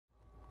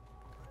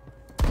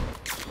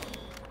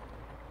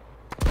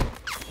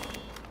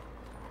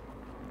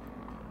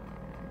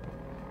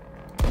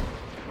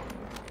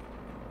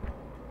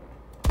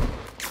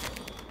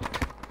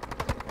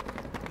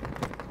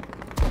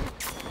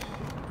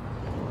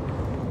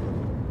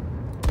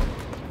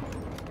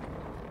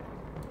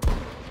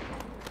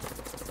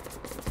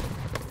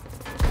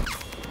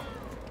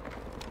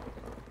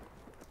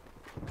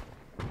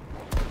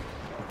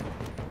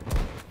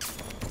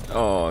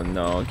Oh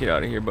no, get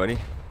out of here, buddy.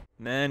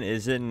 Man,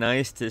 is it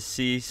nice to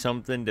see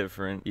something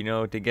different? You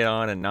know, to get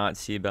on and not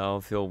see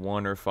Battlefield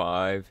 1 or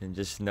 5 and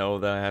just know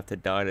that I have to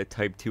die to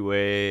Type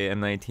 2A,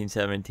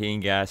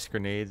 M1917, gas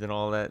grenades, and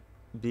all that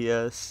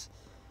BS.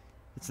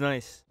 It's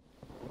nice.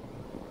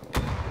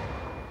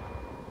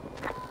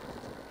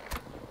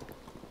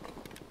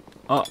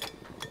 Oh.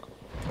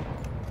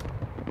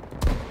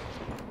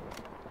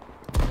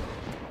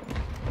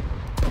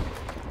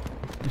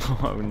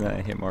 Oh,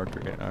 that hit marker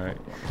hit. Alright.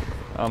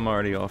 I'm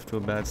already off to a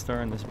bad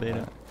start in this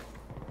beta.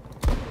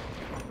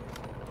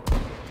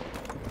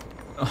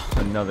 Oh,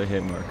 another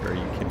hit marker. Are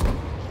you kidding me?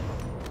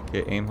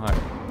 Okay, aim higher.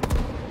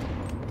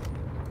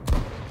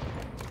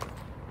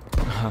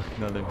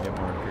 Another hit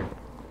marker.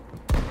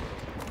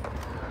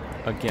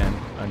 Again,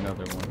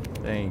 another one.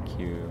 Thank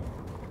you.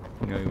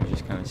 You know, he was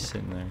just kind of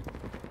sitting there.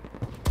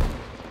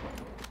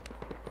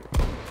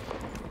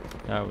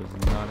 That was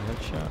not a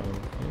headshot. Okay.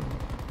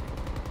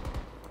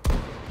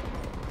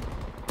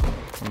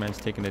 My man's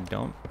taking a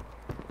dump.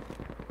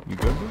 You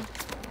good, bro?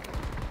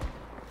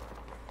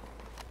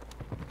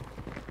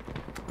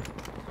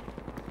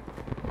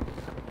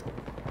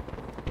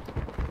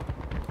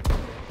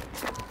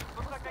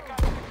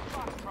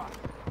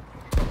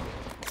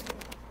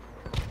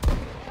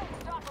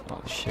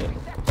 Oh shit.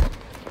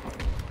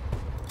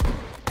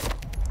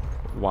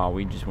 Wow,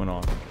 we just went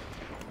off.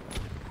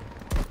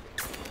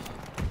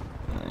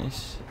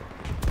 Nice.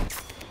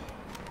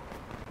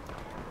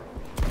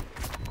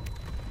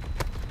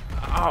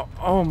 Oh,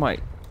 oh my.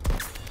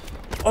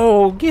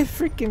 Oh, get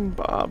freaking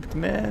bobbed,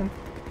 man.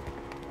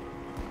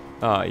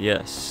 Ah,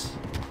 yes.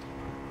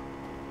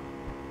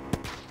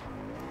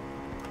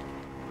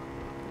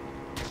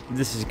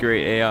 This is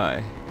great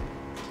AI.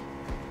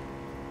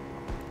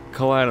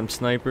 Call Adam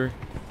Sniper.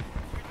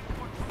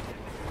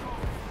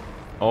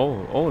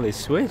 Oh, they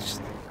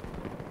switched.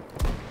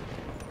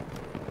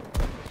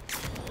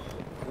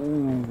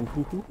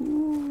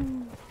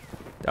 Ooh.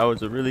 That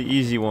was a really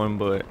easy one,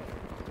 but,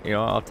 you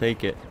know, I'll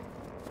take it.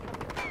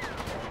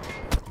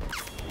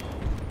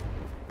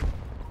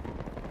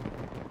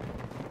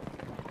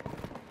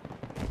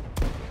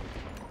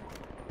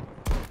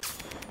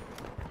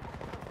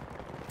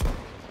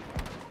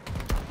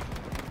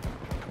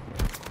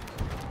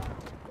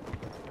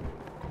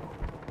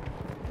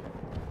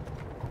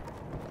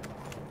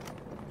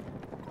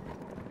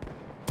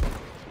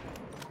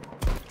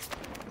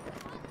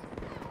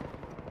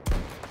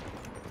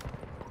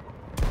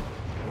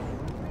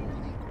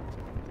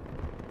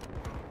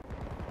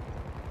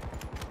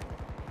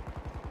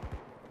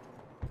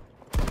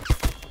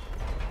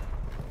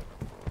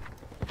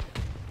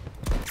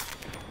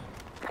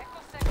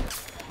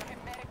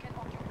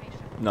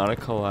 Not a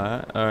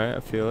collat. Alright, I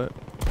feel it.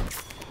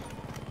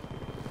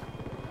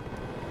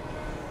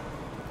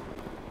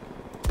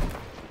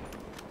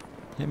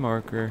 Hit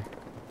marker.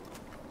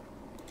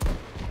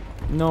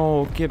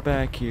 No, get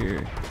back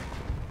here.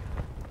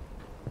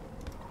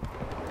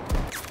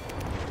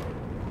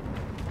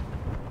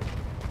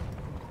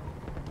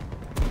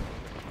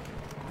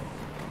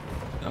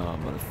 Oh,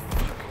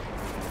 motherfucker.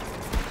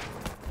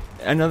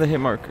 Another hit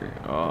marker.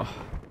 Oh.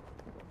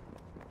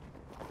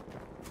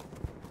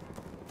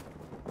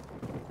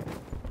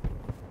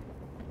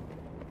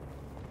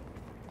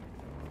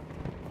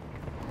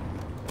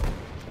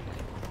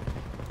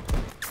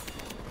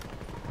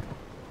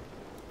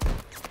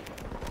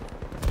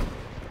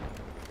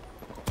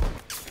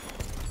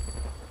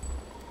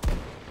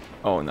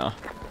 Oh no.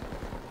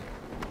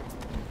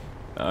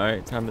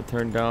 Alright, time to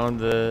turn down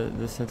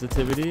the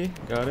sensitivity.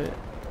 Got it.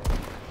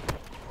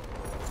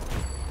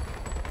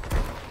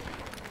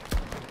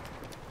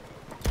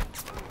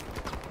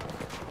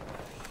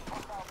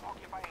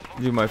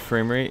 Do my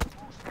frame rate.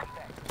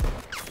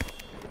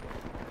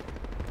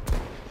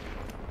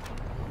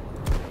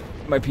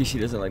 My PC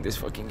doesn't like this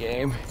fucking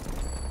game.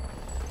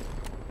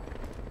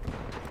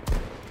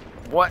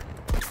 What?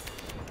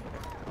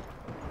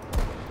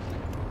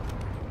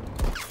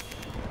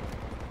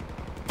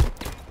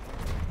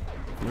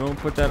 You don't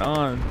put that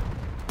on.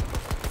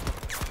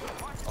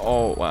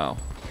 Oh, wow.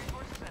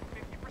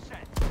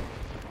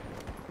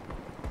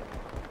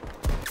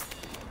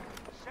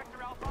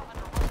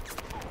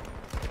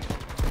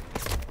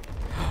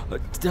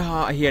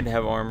 He had to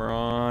have armor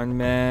on,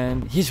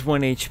 man. He's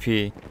 1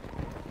 HP.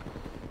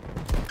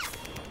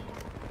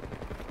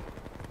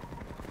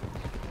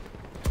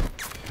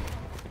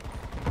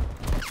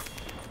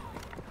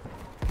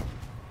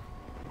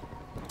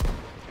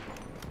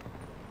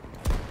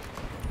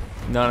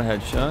 Not a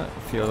headshot.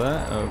 Feel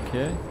that?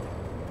 Okay.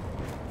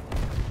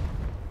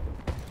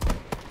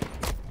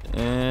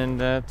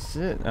 And that's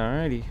it.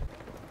 Alrighty.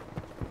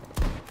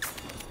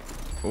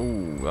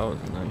 Ooh, that was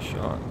a nice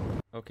shot.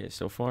 Okay,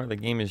 so far the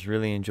game is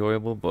really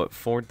enjoyable, but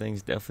 4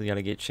 things definitely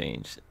gotta get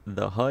changed.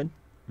 The HUD,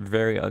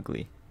 very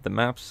ugly. The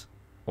maps,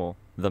 well,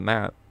 the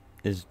map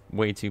is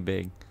way too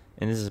big.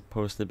 And this is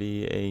supposed to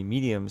be a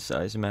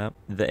medium-sized map.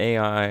 The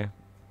AI,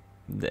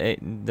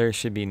 there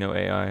should be no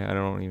AI. I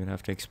don't even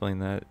have to explain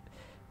that.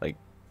 Like,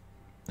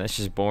 that's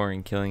just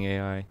boring, killing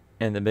AI.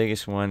 And the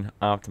biggest one,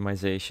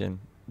 optimization.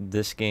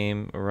 this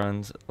game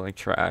runs like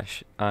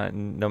trash.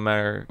 No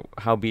matter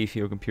how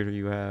beefy a computer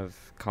you have,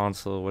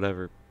 console,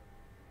 whatever,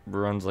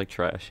 runs like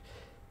trash.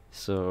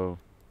 So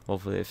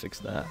hopefully they fix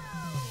that.